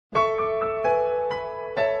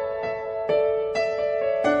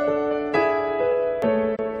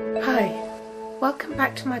Welcome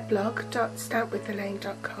back to my blog,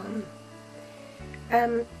 stampwithelaine.com.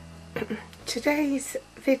 Today's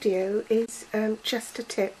video is just a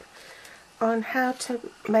tip on how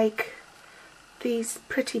to make these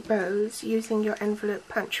pretty bows using your envelope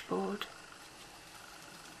punch board.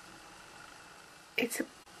 It's a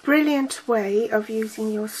brilliant way of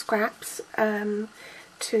using your scraps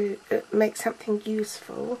to make something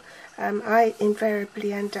useful. I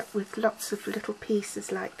invariably end up with lots of little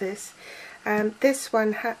pieces like this. This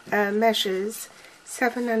one measures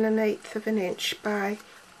 7 1/8 of an inch by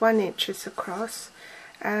 1 inch across,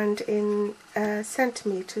 and in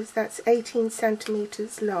centimetres that's 18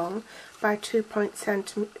 centimetres long by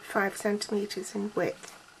 2.5 centimetres in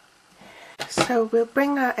width. So we'll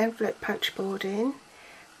bring our envelope punch board in,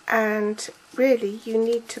 and really you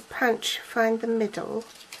need to find the middle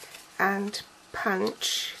and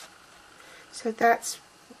punch. So that's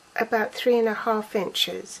about 3.5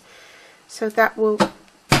 inches. So that will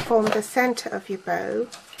form the centre of your bow,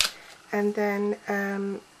 and then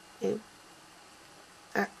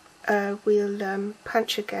we'll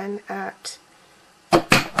punch again at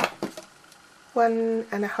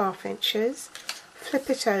 1.5 inches, flip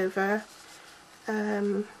it over,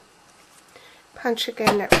 punch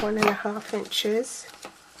again at 1.5 inches,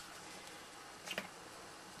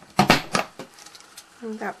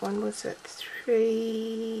 and that one was at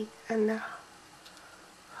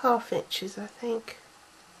 3.5 inches, I think,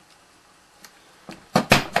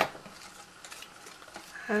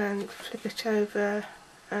 and flip it over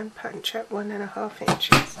and punch at 1.5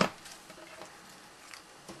 inches.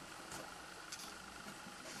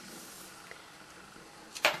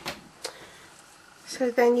 So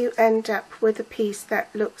then you end up with a piece that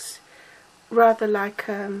looks rather like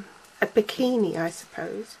a bikini, I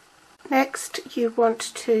suppose. Next you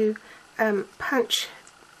want to punch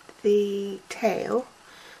the tail.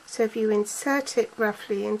 So if you insert it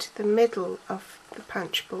roughly into the middle of the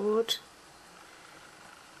punch board,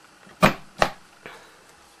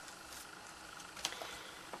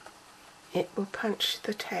 it will punch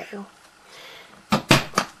the tail.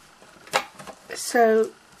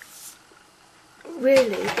 So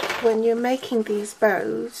really, when you're making these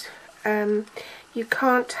bows, you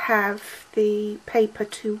can't have the paper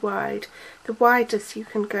too wide. The widest you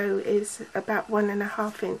can go is about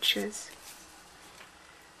 1.5 inches.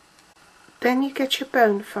 Then you get your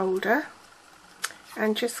bone folder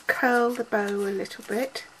and just curl the bow a little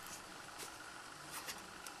bit.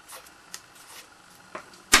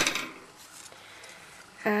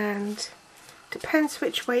 And depends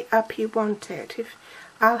which way up you want it. If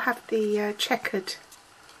I'll have the checkered,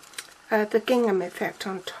 the gingham effect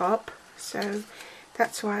on top, so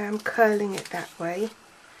that's why I'm curling it that way.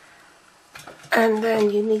 And then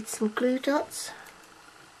you need some glue dots.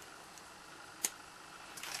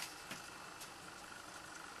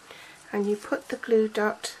 And you put the glue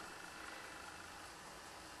dot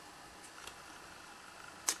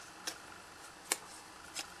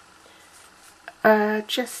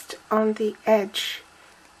just on the edge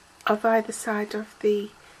of either side of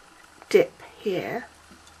the dip here.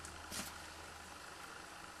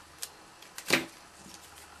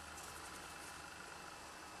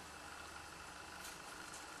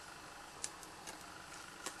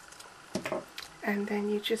 And then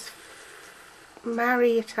you just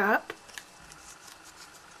marry it up.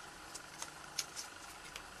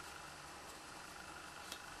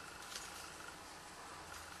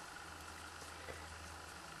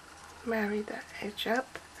 Marry that edge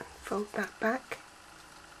up and fold that back,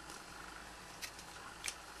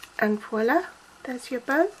 and voila, there's your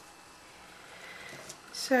bow.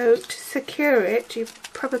 So to secure it you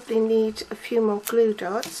probably need a few more glue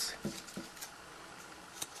dots,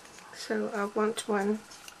 so I want one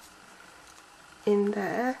in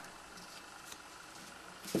there.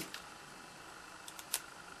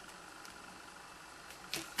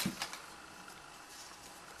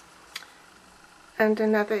 And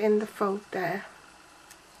another in the fold there.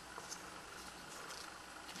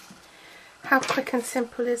 How quick and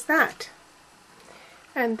simple is that?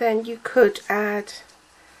 And then you could add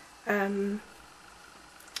a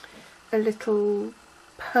little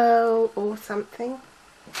pearl or something.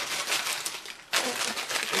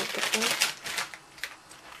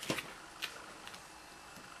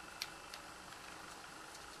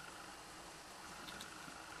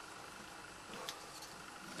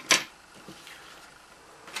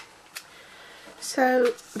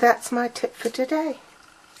 So that's my tip for today.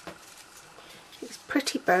 It's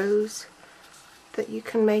pretty bows that you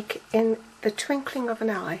can make in the twinkling of an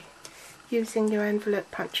eye using your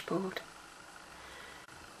envelope punch board.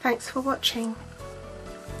 Thanks for watching.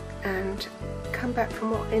 and come back for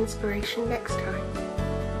more inspiration next time.